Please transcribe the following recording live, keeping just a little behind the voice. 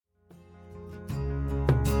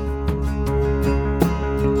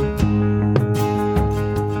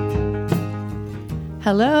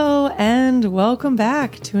Hello and welcome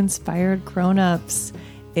back to Inspired Grownups.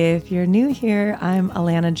 If you're new here, I'm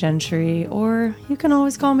Alana Gentry, or you can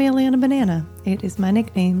always call me Alana Banana. It is my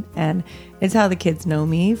nickname, and it's how the kids know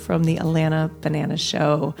me from the Alana Banana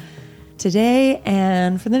Show. Today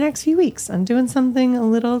and for the next few weeks, I'm doing something a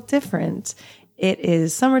little different. It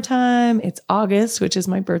is summertime, it's August, which is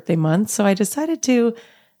my birthday month, so I decided to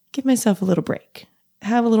give myself a little break,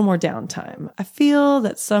 have a little more downtime. I feel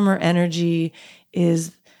that summer energy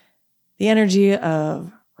is the energy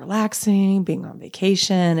of relaxing, being on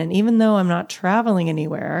vacation. And even though I'm not traveling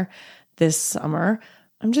anywhere this summer,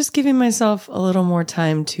 I'm just giving myself a little more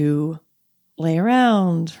time to lay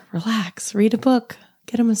around, relax, read a book,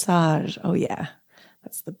 get a massage. Oh yeah,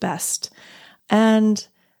 that's the best. And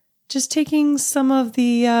just taking some of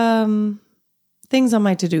the things on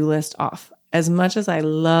my to-do list off. As much as I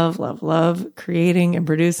love creating and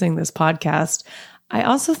producing this podcast, I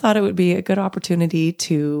also thought it would be a good opportunity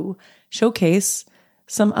to showcase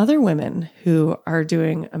some other women who are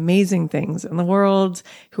doing amazing things in the world,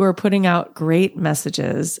 who are putting out great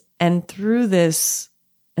messages. And through this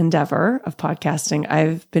endeavor of podcasting,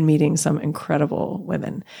 I've been meeting some incredible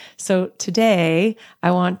women. So today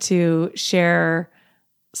I want to share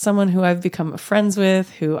someone who I've become friends with,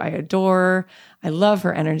 who I adore. I love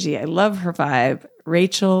her energy. I love her vibe.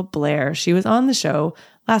 Rachael Blair. She was on the show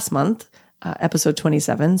last month, episode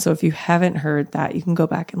 27. So if you haven't heard that, you can go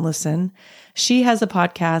back and listen. She has a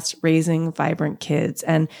podcast, Raising Vibrant Kids,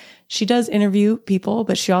 and she does interview people,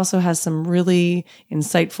 but she also has some really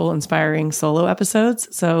insightful, inspiring solo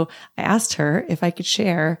episodes. So I asked her if I could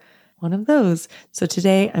share one of those. So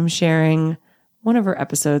today I'm sharing one of her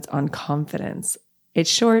episodes on confidence. It's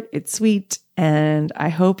short, it's sweet, and I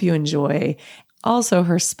hope you enjoy. Also,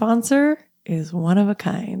 her sponsor is one of a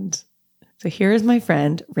kind. So here is my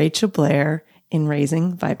friend, Rachael Blair, in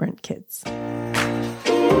Raising Vibrant Kids.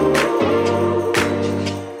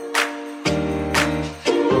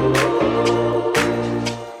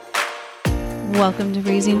 Welcome to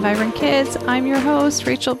Raising Vibrant Kids. I'm your host,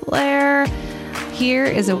 Rachael Blair. Here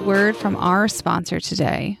is a word from our sponsor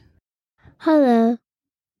today. Hello.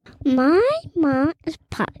 My mom is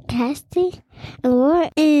podcasting, and we're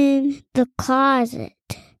in the closet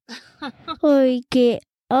where you get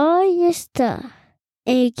all your stuff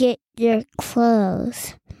and you get your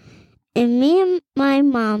clothes. And me and my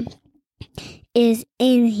mom is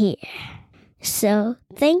in here. So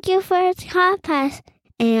thank you for the podcast,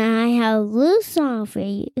 and I have a little song for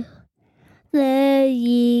you.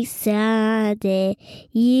 The excited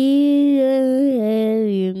you have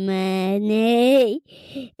your money,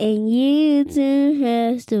 and you don't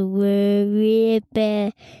have to worry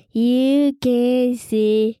about you can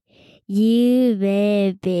see you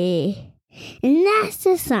baby. And that's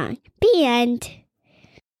the song. The end.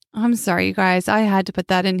 I'm sorry, you guys. I had to put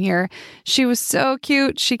that in here. She was so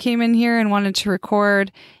cute. She came in here and wanted to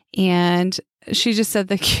record, and she just said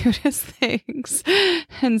the cutest things.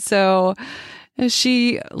 And so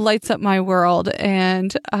she lights up my world,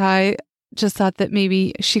 and I just thought that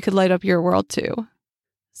maybe she could light up your world too.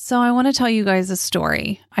 So I want to tell you guys a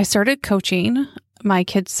story. I started coaching my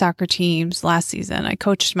kids' soccer teams last season. I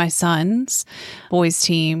coached my son's boys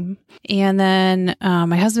team, and then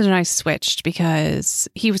my husband and I switched because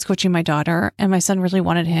he was coaching my daughter, and my son really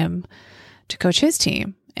wanted him to coach his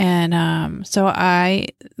team. And so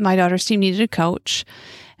my daughter's team needed a coach,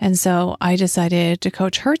 and so I decided to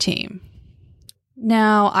coach her team.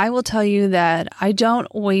 Now, I will tell you that I don't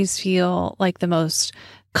always feel like the most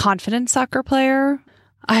confident soccer player.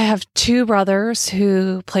 I have two brothers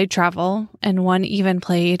who played travel, and one even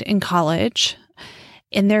played in college,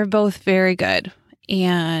 and they're both very good.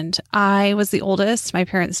 And I was the oldest. My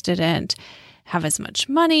parents didn't have as much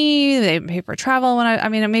money. They didn't pay for travel when I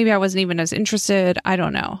mean, maybe I wasn't even as interested. I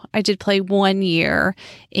don't know. I did play 1 year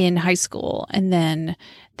in high school, and then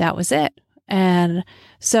that was it. And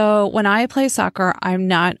so when I play soccer, I'm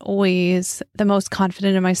not always the most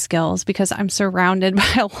confident in my skills because I'm surrounded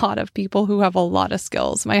by a lot of people who have a lot of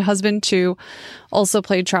skills. My husband, too, also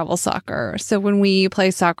played travel soccer. So when we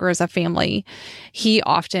play soccer as a family, he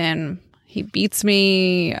beats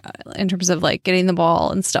me in terms of like getting the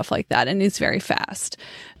ball and stuff like that. And he's very fast.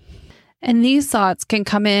 And these thoughts can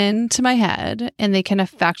come into my head and they can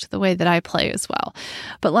affect the way that I play as well.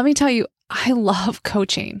 But let me tell you, I love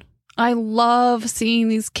coaching. I love seeing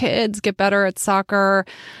these kids get better at soccer.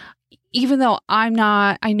 Even though I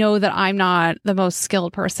know that I'm not the most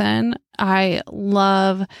skilled person, I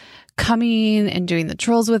love coming and doing the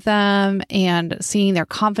drills with them and seeing their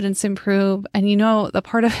confidence improve. And the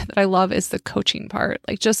part of it that I love is the coaching part,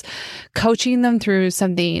 like just coaching them through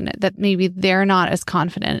something that maybe they're not as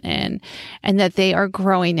confident in and that they are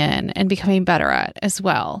growing in and becoming better at as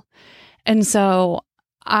well. And so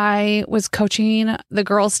I was coaching the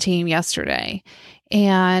girls' team yesterday,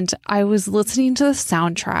 and I was listening to the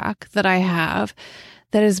soundtrack that I have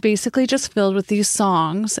that is basically just filled with these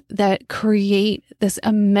songs that create this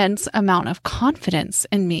immense amount of confidence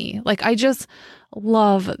in me. Like, I just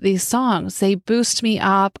love these songs. They boost me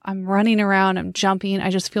up. I'm running around, I'm jumping. I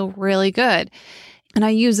just feel really good. And I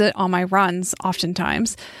use it on my runs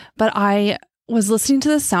oftentimes. But I was listening to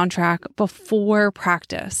the soundtrack before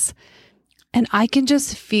practice, and I can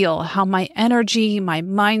just feel how my energy, my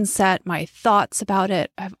mindset, my thoughts about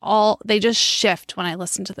it they just shift when I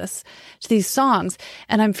listen to these songs.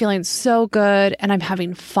 And I'm feeling so good, and I'm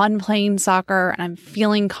having fun playing soccer, and I'm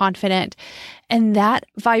feeling confident. And that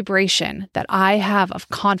vibration that I have of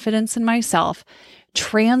confidence in myself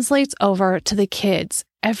translates over to the kids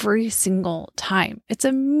every single time. It's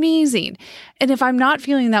amazing. And if I'm not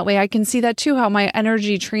feeling that way, I can see that too, how my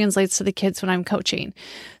energy translates to the kids when I'm coaching.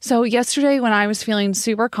 So yesterday, when I was feeling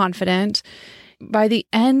super confident, by the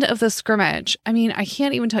end of the scrimmage, I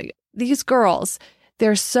can't even tell you, these girls,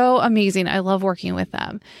 they're so amazing. I love working with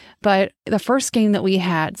them. But the first game that we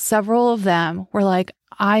had, several of them were like,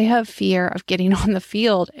 I have fear of getting on the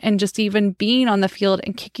field and just even being on the field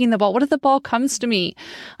and kicking the ball. What if the ball comes to me?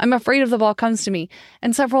 I'm afraid if the ball comes to me.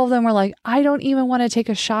 And several of them were like, I don't even want to take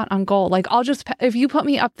a shot on goal. Like, if you put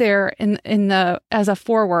me up there as a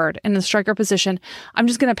forward in the striker position, I'm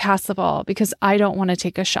just going to pass the ball because I don't want to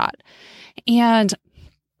take a shot. And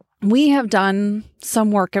we have done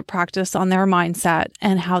some work at practice on their mindset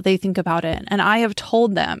and how they think about it. And I have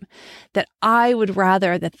told them that I would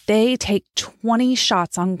rather that they take 20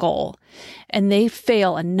 shots on goal and they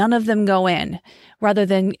fail and none of them go in, rather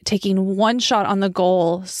than taking one shot on the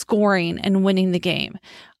goal, scoring and winning the game.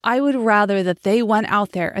 I would rather that they went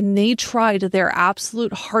out there and they tried their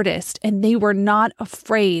absolute hardest and they were not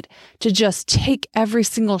afraid to just take every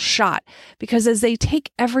single shot, because as they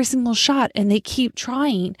take every single shot and they keep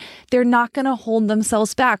trying, they're not going to hold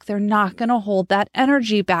themselves back. They're not going to hold that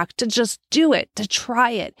energy back to just do it, to try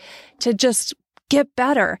it, to just get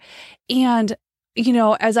better. And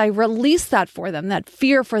as I release that for them, that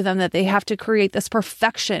fear for them that they have to create this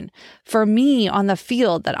perfection for me on the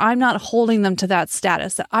field, that I'm not holding them to that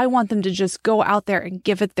status, that I want them to just go out there and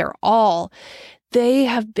give it their all, they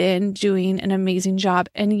have been doing an amazing job.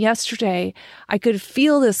 And yesterday, I could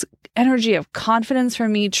feel this energy of confidence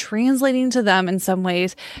from me translating to them in some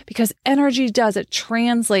ways, because energy it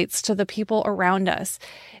translates to the people around us.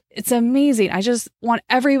 It's amazing. I just want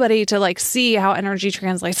everybody to see how energy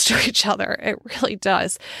translates to each other. It really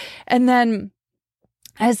does. And then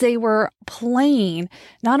as they were playing,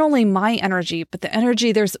 not only my energy, but the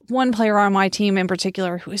energy, there's one player on my team in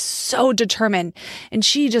particular who is so determined, and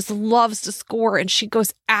she just loves to score and she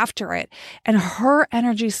goes after it. And her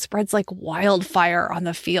energy spreads like wildfire on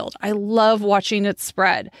the field. I love watching it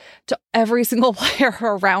spread to every single player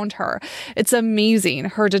around her. It's amazing,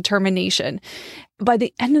 her determination. By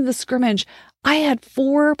the end of the scrimmage, I had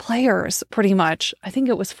 4 players pretty much. I think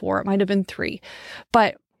it was 4. It might have been 3.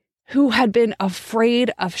 But who had been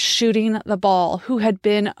afraid of shooting the ball, who had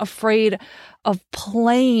been afraid of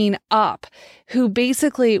playing up, who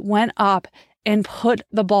basically went up and put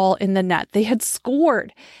the ball in the net. They had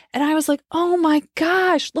scored. And I was like, oh my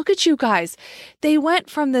gosh, look at you guys. They went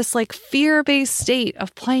from this fear-based state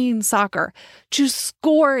of playing soccer to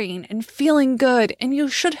scoring and feeling good. And you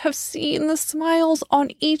should have seen the smiles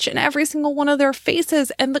on each and every single one of their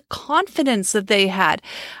faces and the confidence that they had.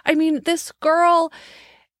 This girl,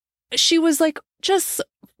 she was just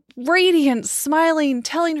radiant, smiling,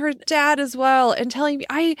 telling her dad as well, and telling me,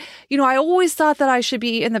 I always thought that I should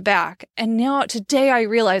be in the back. And now today I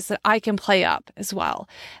realized that I can play up as well.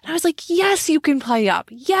 And I was like, yes, you can play up.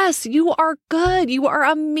 Yes, you are good. You are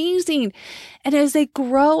amazing. And as they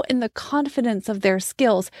grow in the confidence of their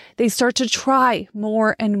skills, they start to try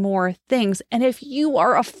more and more things. And if you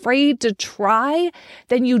are afraid to try,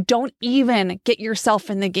 then you don't even get yourself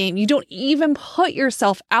in the game. You don't even put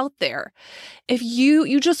yourself out there. If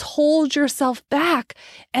you just hold yourself back.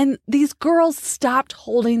 And these girls stopped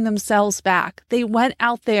holding themselves back. They went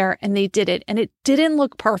out there and they did it. And it didn't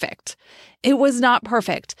look perfect. It was not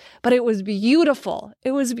perfect, but it was beautiful.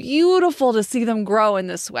 It was beautiful to see them grow in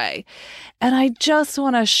this way. And I just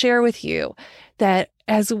want to share with you that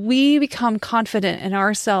as we become confident in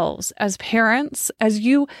ourselves as parents, as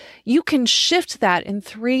you can shift that in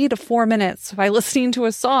 3 to 4 minutes by listening to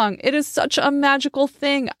a song. It is such a magical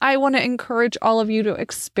thing. I want to encourage all of you to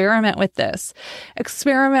experiment with this.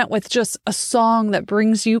 Experiment with just a song that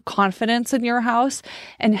brings you confidence in your house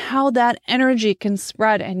and how that energy can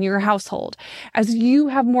spread in your household. As you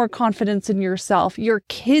have more confidence in yourself, your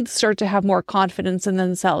kids start to have more confidence in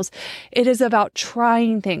themselves. It is about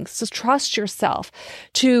trying things, to trust yourself,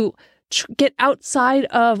 to get outside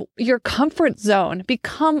of your comfort zone,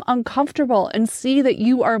 become uncomfortable, and see that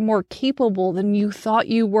you are more capable than you thought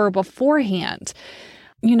you were beforehand.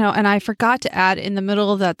 And I forgot to add in the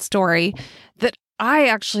middle of that story that I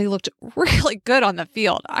actually looked really good on the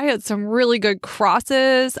field. I had some really good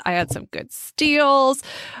crosses. I had some good steals.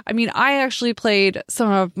 I mean, I actually played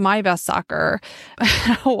some of my best soccer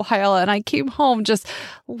in a while, and I came home just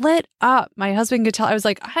lit up. My husband could tell. I was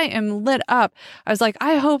like, I am lit up. I was like,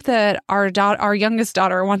 I hope that our youngest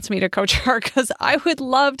daughter wants me to coach her, because I would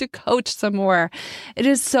love to coach some more. It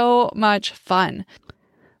is so much fun.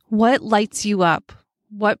 What lights you up?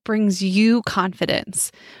 What brings you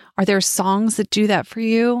confidence? Are there songs that do that for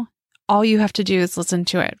you? All you have to do is listen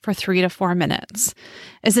to it for 3 to 4 minutes.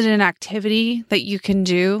 Is it an activity that you can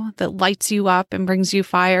do that lights you up and brings you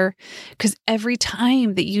fire? Because every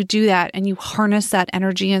time that you do that and you harness that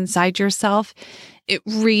energy inside yourself, it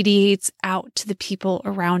radiates out to the people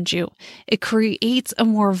around you. It creates a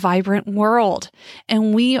more vibrant world.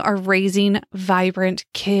 And we are raising vibrant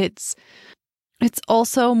kids. It's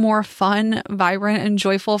also more fun, vibrant, and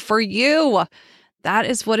joyful for you. That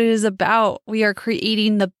is what it is about. We are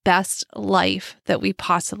creating the best life that we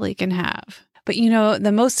possibly can have. But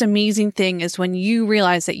the most amazing thing is when you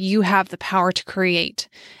realize that you have the power to create,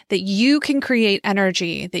 that you can create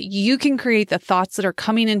energy, that you can create the thoughts that are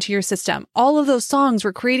coming into your system. All of those songs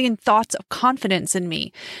were creating thoughts of confidence in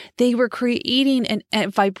me. They were creating a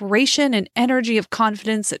vibration and energy of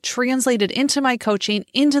confidence that translated into my coaching,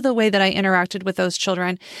 into the way that I interacted with those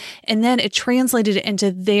children. And then it translated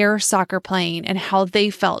into their soccer playing and how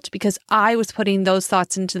they felt, because I was putting those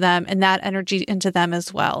thoughts into them and that energy into them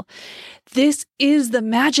as well. This is the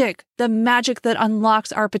magic that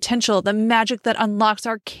unlocks our potential, the magic that unlocks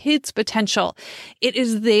our kids' potential. It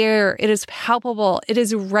is there. It is palpable. It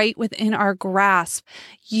is right within our grasp.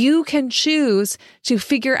 You can choose to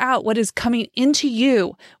figure out what is coming into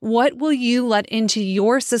you. What will you let into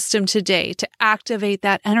your system today to activate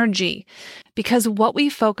that energy? Because what we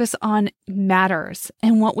focus on matters,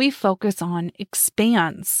 and what we focus on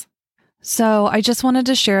expands. So I just wanted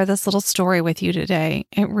to share this little story with you today.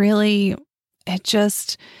 It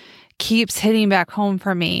just keeps hitting back home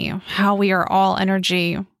for me, how we are all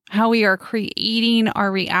energy, how we are creating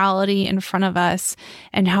our reality in front of us,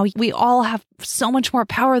 and how we all have so much more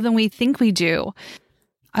power than we think we do.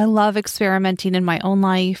 I love experimenting in my own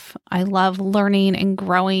life. I love learning and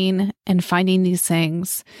growing and finding these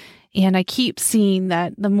things. And I keep seeing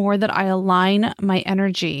that the more that I align my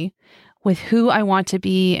energy with who I want to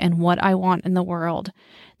be and what I want in the world,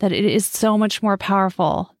 that it is so much more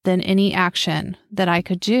powerful than any action that I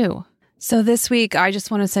could do. So this week, I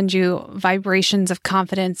just want to send you vibrations of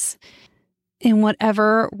confidence in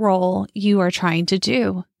whatever role you are trying to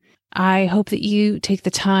do. I hope that you take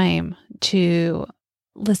the time to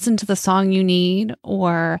listen to the song you need,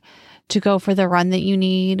 or to go for the run that you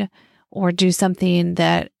need, or do something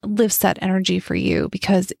that lifts that energy for you,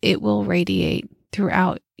 because it will radiate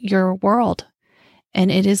throughout your world,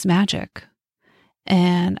 and it is magic.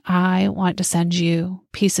 And I want to send you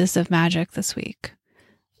pieces of magic this week.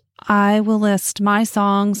 I will list my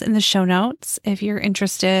songs in the show notes if you're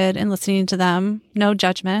interested in listening to them. No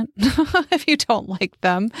judgment if you don't like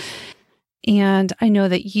them. And I know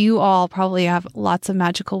that you all probably have lots of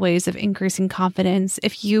magical ways of increasing confidence.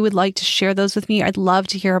 If you would like to share those with me, I'd love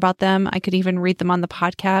to hear about them. I could even read them on the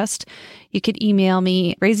podcast. You could email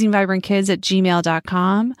me,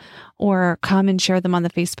 raisingvibrantkids@gmail.com, or come and share them on the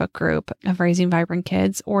Facebook group of Raising Vibrant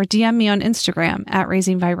Kids, or DM me on Instagram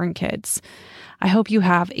 @RaisingVibrantKids. I hope you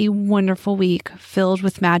have a wonderful week filled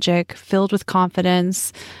with magic, filled with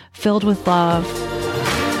confidence, filled with love.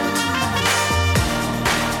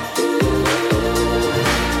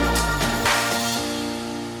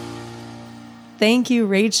 Thank you,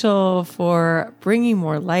 Rachel, for bringing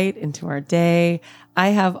more light into our day. I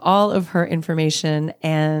have all of her information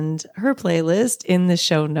and her playlist in the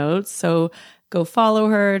show notes. So go follow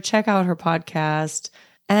her, check out her podcast,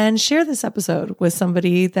 and share this episode with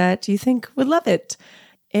somebody that you think would love it.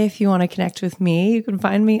 If you want to connect with me, you can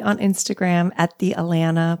find me on Instagram @the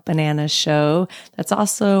Alana Banana Show. That's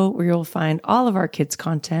also where you'll find all of our kids'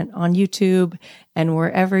 content on YouTube and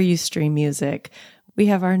wherever you stream music. We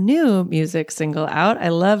have our new music single out, I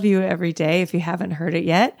Love You Every Day. If you haven't heard it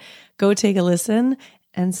yet, go take a listen,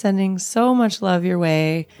 and sending so much love your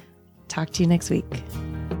way. Talk to you next week.